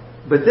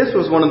 But this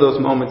was one of those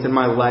moments in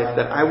my life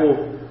that I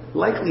will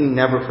likely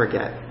never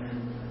forget.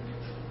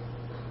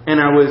 And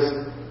I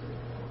was,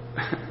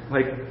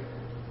 like,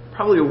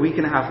 probably a week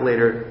and a half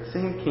later,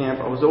 same camp.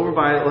 I was over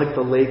by, like,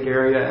 the lake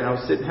area, and I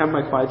was sitting, having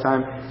my quiet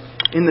time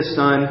in the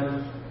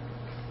sun.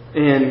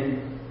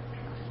 And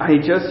I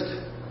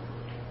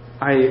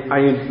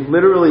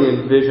literally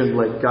envisioned,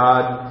 like,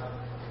 God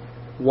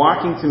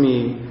walking to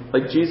me,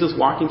 like Jesus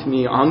walking to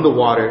me on the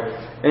water.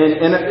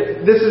 And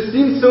this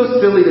seems so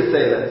silly to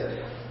say this,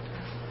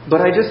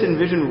 but I just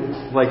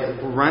envisioned,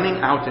 like, running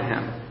out to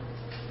Him.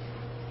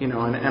 You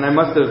know, and I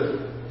must have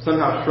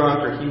somehow shrunk,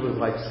 or He was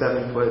like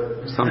 7 foot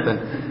or something.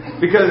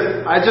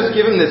 Because I just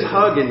give Him this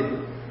hug,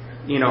 and,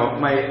 you know,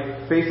 my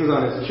face was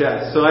on His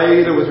chest. So I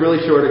either was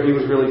really short or He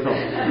was really tall.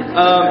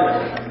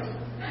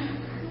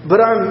 But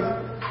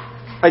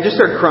I just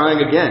started crying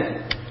again.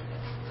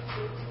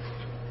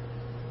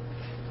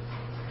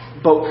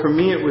 But for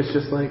me, it was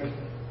just like,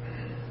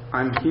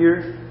 I'm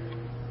here,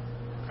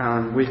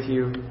 I'm with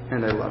you,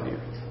 and I love you.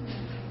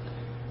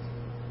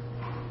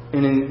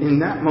 And in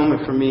that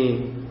moment for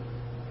me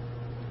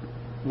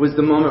was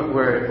the moment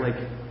where, like,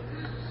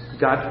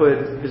 God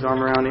put His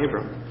arm around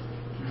Abram.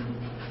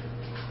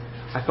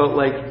 I felt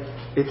like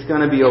it's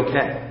going to be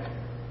okay.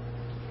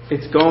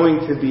 It's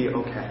going to be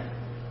okay.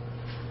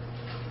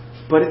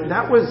 But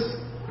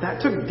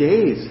that took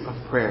days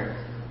of prayer.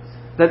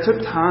 That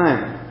took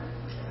time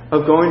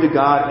of going to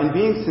God and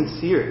being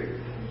sincere.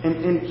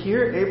 And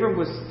here, Abram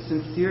was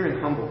sincere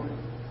and humble.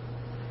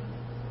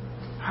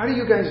 How do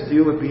you guys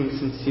deal with being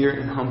sincere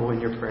and humble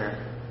in your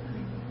prayer?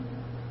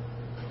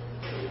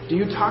 Do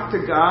you talk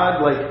to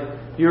God like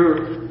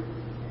you're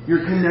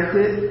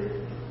connected?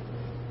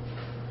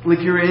 Like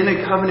you're in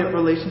a covenant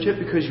relationship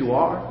because you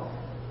are?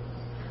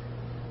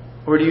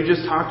 Or do you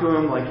just talk to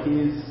Him like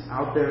He's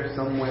out there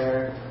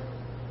somewhere?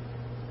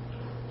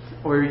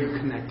 Or are you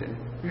connected?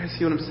 You guys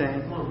see what I'm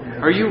saying?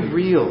 Are you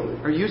real?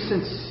 Are you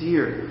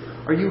sincere?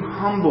 Are you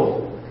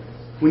humble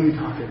when you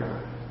talk to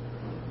God?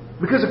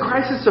 Because a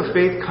crisis of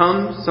faith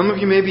comes. Some of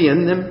you may be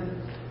in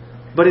them,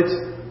 but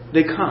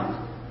they come.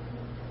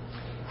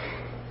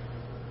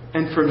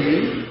 And for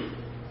me,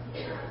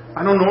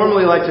 I don't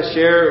normally like to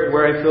share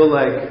where I feel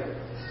like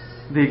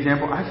the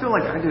example. I feel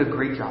like I did a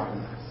great job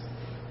in this.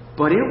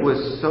 But it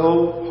was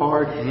so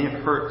hard and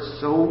it hurt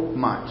so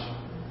much.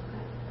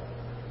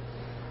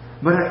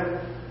 But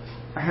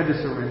I had to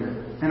surrender.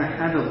 And I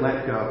had to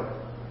let go.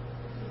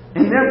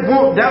 And that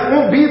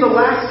won't be the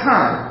last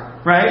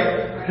time,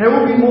 right? There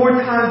will be more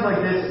times like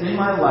this in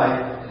my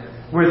life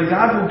where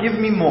God will give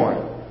me more.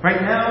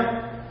 Right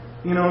now,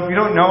 you know, if you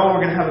don't know,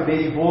 we're going to have a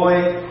baby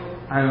boy.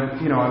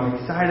 I'm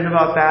excited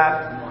about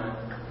that.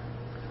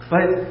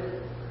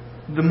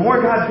 But the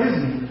more God gives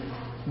me,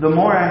 the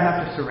more I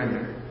have to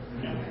surrender.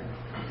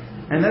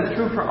 And that's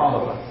true for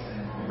all of us,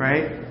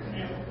 right?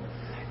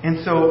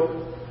 And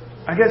so,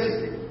 I guess,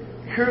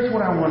 here's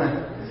what I want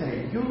to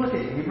say. You look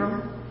at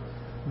Abram,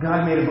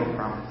 God made him a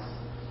promise.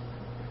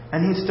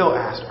 And he still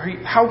asked,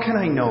 how can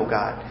I know,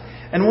 God?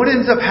 And what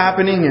ends up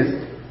happening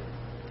is,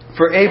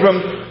 for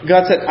Abram,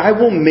 God said, I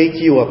will make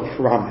you a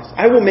promise.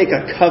 I will make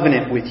a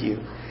covenant with you.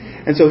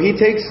 And so he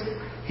takes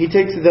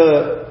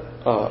the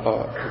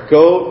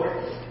goat,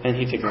 and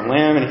he takes a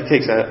lamb, and he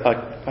takes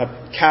a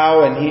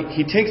cow, and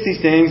he takes these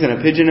things, and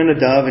a pigeon and a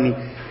dove, and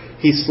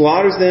he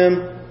slaughters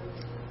them.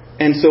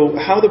 And so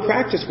how the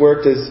practice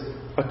worked is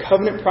a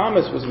covenant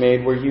promise was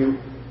made where you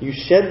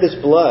shed this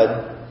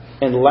blood,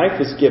 and life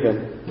is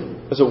given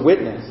as a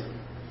witness.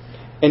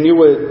 And you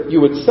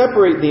would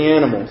separate the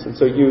animals. And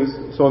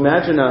so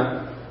imagine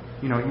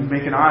you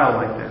make an aisle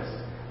like this.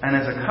 And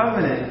as a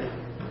covenant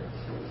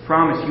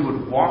promise, you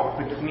would walk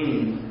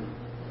between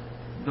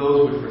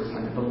those which were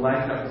slain, the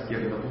life that was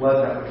given, the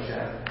blood that was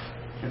shed.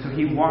 And so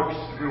he walks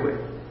through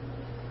it.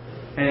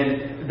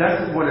 And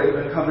that's what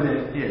a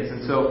covenant is.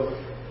 And so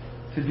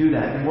to do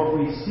that, and what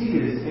we see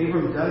is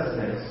Abram does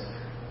this.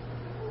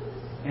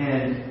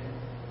 And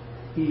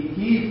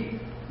he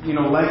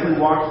likely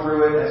walked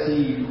through it as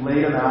he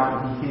laid them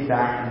out, and he came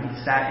back, and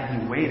he sat,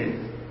 and he waited.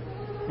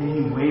 And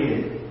he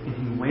waited, and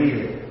he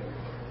waited.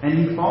 And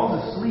he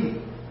falls asleep.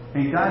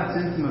 And God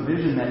sends him a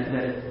vision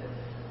that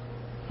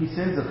He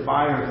sends a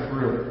fire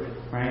through it,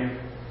 right?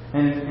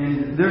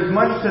 And there's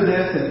much to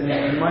this,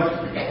 and much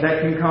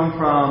that can come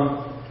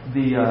from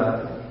the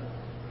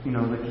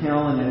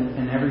kiln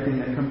and everything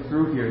that comes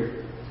through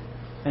here.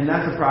 And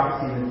that's a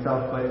prophecy in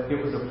itself, but it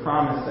was a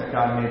promise that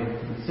God made.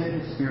 He sent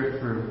His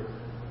Spirit through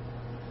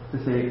to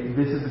say,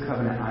 this is the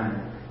covenant I'm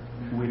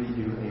with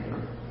you,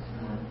 Abram.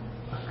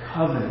 A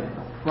covenant,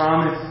 a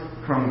promise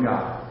from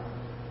God.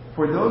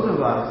 For those of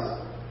us,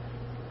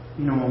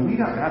 when we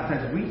got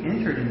baptized, we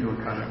entered into a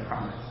covenant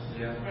promise.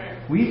 Yeah.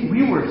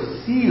 We were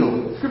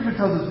sealed. Scripture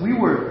tells us we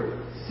were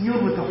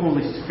sealed with the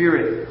Holy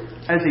Spirit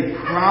as a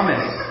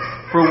promise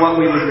for what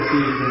we would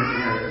receive as an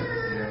inheritance.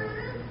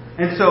 Yeah.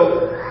 And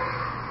so,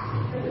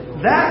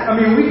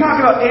 we talk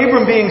about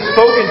Abram being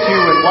spoken to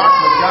and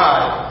walking with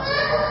God,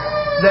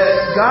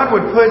 that God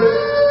would put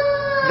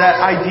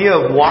that idea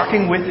of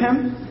walking with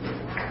Him,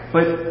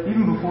 but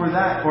even before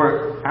that,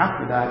 or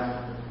after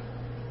that,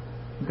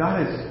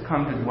 God has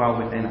come to dwell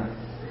within us.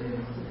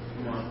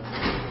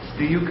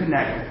 Do you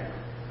connect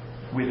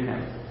with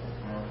Him?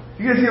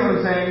 You guys hear what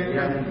I'm saying?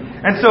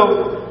 Yeah. And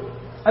so,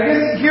 I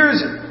guess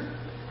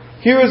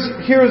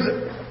here's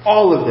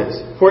all of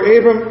this. For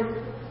Abram,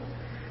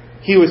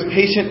 he was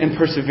patient and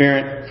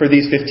perseverant for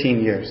these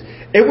 15 years.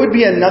 It would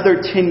be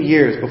another 10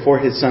 years before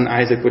his son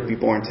Isaac would be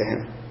born to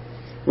him.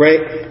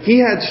 Right? He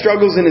had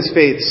struggles in his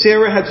faith.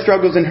 Sarah had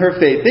struggles in her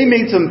faith. They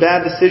made some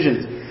bad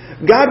decisions.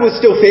 God was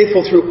still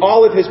faithful through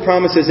all of His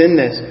promises in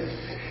this.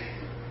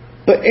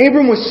 But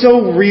Abram was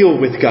so real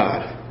with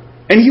God.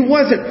 And he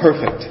wasn't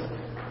perfect.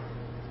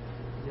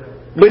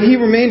 But he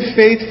remained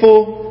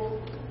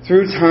faithful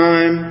through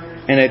time,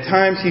 and at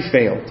times he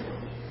failed.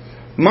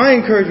 My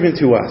encouragement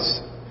to us,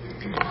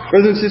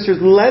 brothers and sisters,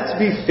 let's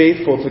be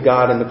faithful to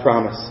God and the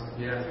promise.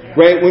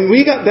 Right? When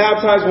we got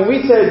baptized, when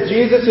we said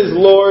Jesus is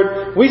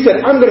Lord, we said,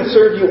 I'm going to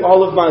serve you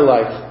all of my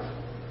life.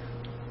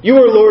 You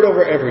are Lord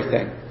over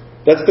everything.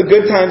 That's the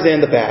good times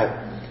and the bad.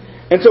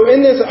 And so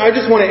in this, I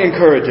just want to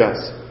encourage us.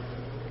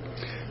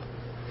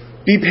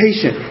 Be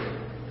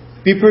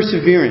patient. Be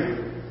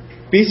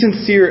perseverant. Be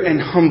sincere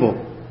and humble.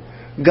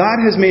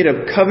 God has made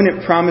a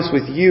covenant promise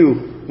with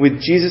you, with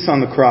Jesus on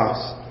the cross.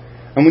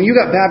 And when you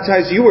got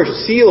baptized, you were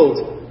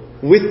sealed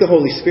with the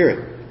Holy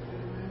Spirit.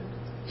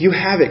 You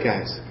have it,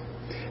 guys.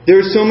 There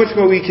is so much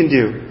more we can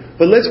do.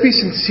 But let's be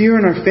sincere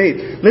in our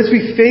faith. Let's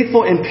be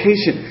faithful and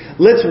patient.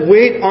 Let's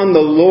wait on the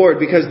Lord,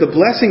 because the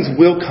blessings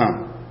will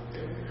come.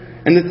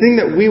 And the thing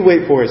that we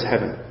wait for is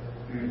heaven.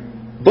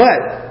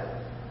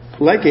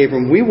 But, like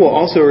Abram, we will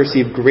also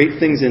receive great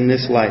things in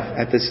this life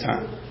at this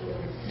time.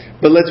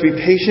 But let's be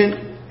patient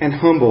and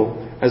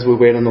humble as we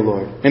wait on the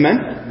Lord. Amen?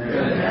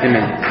 Amen.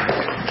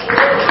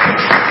 Amen.